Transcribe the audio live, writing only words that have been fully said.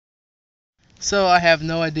So I have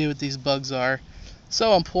no idea what these bugs are.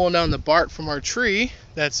 So I'm pulling down the bark from our tree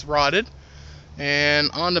that's rotted, and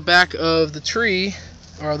on the back of the tree,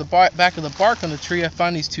 or the back of the bark on the tree, I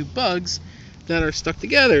find these two bugs that are stuck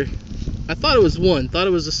together. I thought it was one, thought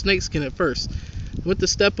it was a snakeskin at first. I went to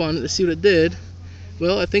step on it to see what it did.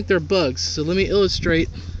 Well, I think they're bugs. So let me illustrate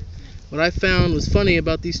what I found was funny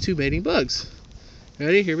about these two mating bugs.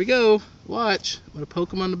 Ready? Here we go. Watch. I'm going to poke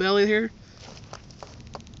them on the belly here.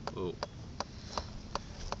 Whoa.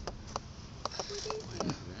 What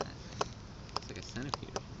is that? It's like a centipede.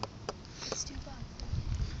 It's two bugs.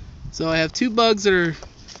 So I have two bugs that are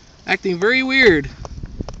acting very weird.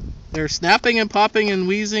 They're snapping and popping and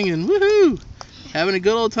wheezing and woohoo! Having a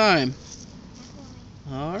good old time.